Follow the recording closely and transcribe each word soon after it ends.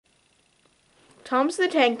Thomas the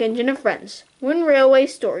Tank Engine and Friends, Wind Railway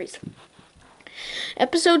Stories.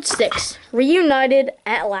 Episode 6, Reunited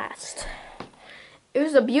at Last. It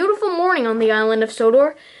was a beautiful morning on the island of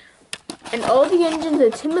Sodor, and all the engines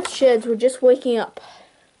at Timoth's sheds were just waking up.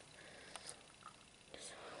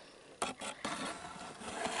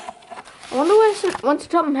 I wonder when's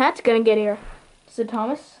Tom Hat's gonna get here, said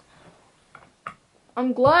Thomas.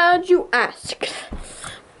 I'm glad you asked.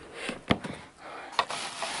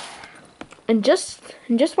 And just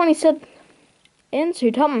when he said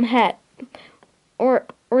answer, Tom Hat, or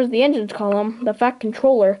as the engines call him, the Fat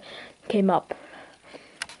Controller, came up.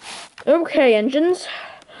 Okay, engines.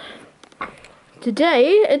 Today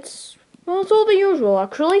it's all the usual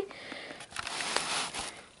actually.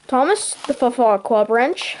 Thomas, the Farquhar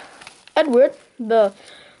branch. Edward, the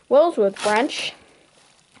Wellsworth branch.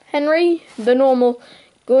 Henry, the normal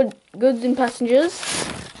goods and passengers.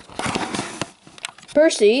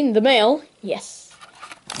 Percy, the mail. Yes.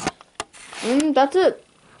 And that's it.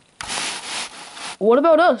 What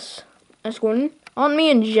about us? Asked Gordon. Aren't me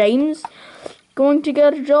and James going to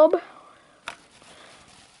get a job?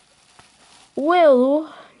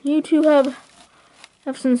 Well, you two have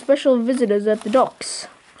some special visitors at the docks.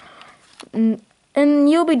 And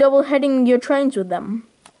you'll be double-heading your trains with them.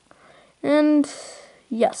 And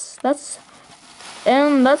yes, that's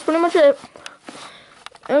pretty much it.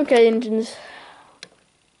 Okay, engines.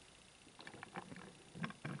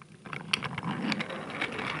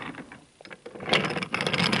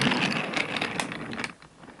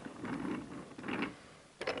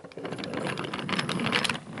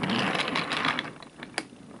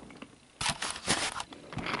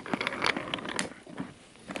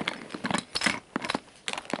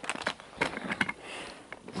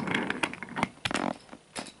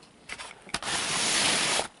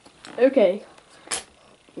 Okay,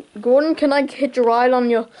 Gordon, can I hitch a ride on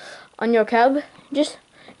your cab?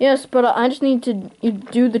 Yes, but I just need to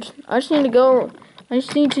I just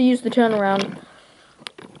need to use the turnaround.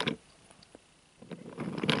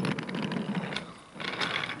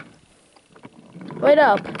 Wait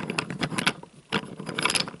up.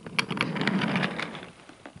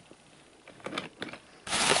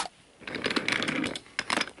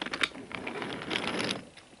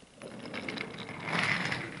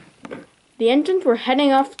 The engines were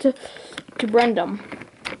heading off to Brendam.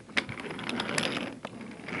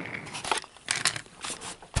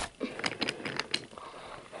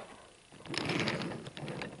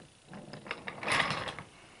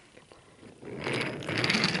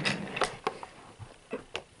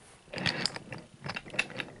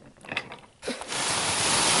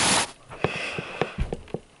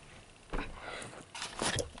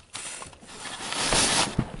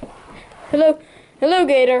 Hello,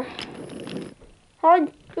 Gator. Hi,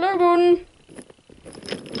 hello, Gordon.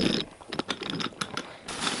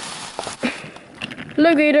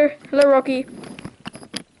 Hello, Gator. Hello, Rocky.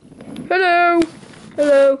 Hello.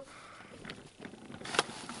 Hello.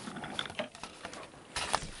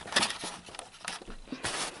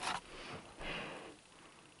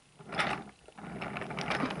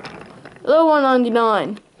 Hello,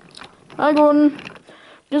 199. Hi, Gordon.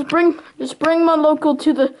 Just bring my local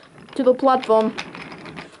to the platform.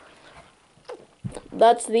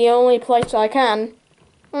 That's the only place I can.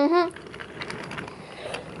 The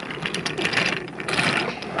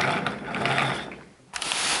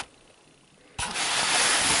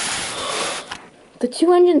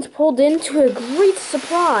two engines pulled in to a great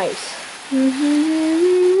surprise.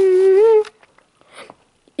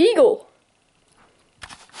 Eagle.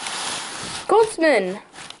 Scotsman.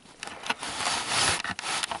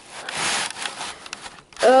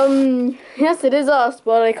 Yes, it is us,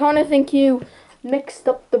 but I kind of think you mixed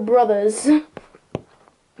up the brothers,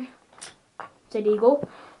 said Eagle.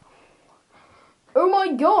 Oh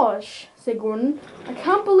my gosh, said Gordon. I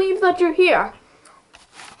can't believe that you're here.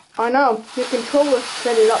 I know, your controller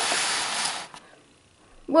set it up.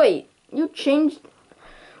 Wait, you changed...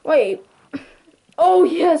 Wait. Oh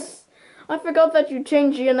yes, I forgot that you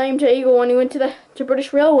changed your name to Eagle when you went to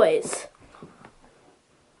British Railways.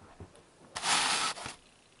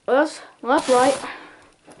 Well, that's right.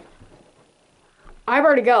 I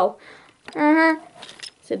better go.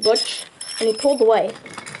 Said Butch, and he pulled away.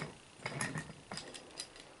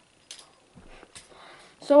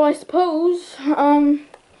 So I suppose,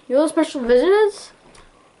 you're the special visitors?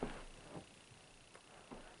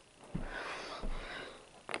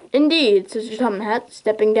 Indeed, says Tom Hat,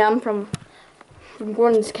 stepping down from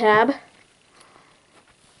Gordon's cab.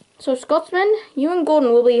 So Scotsman, you and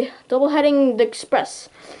Gordon will be double-heading the express,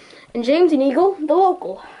 and James and Eagle, the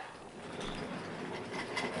local.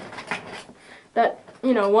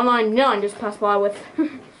 you know, 199 just passed by with.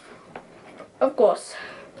 Of course.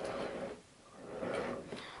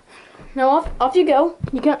 Now off you go.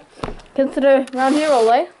 You can't consider around here all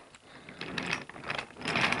day.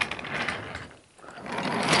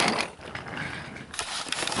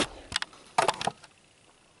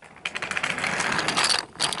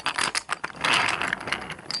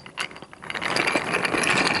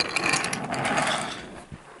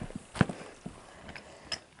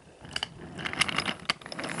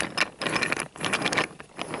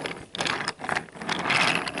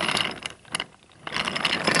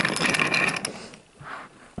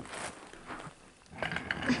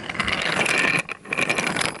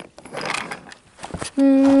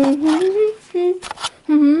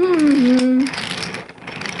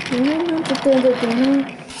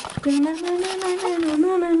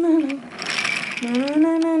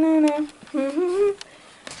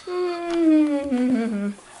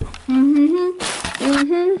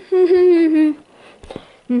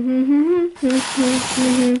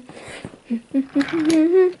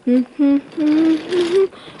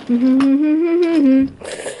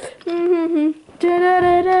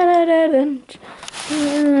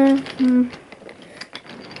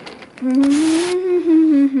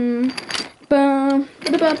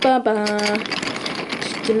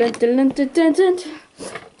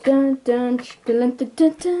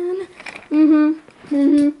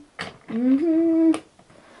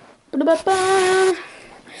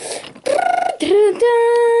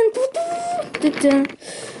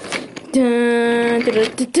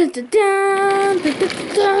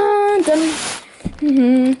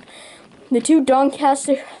 The two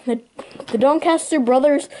the Doncaster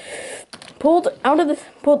brothers pulled out of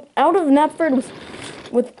Knapford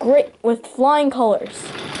with flying colors.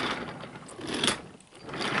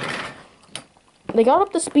 They got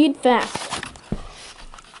up to speed fast.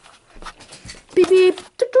 Beep beep,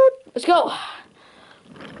 toot, toot. Let's go.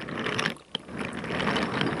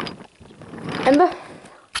 And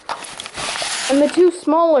the two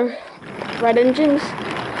smaller red engines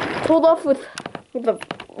pulled off with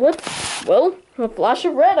a flash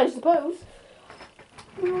of red, I suppose.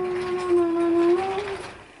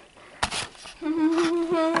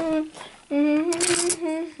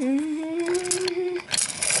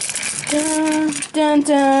 Dun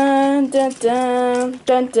dun dun dun dun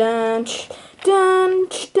dun dun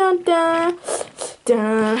dun dun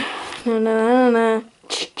dun dun dun.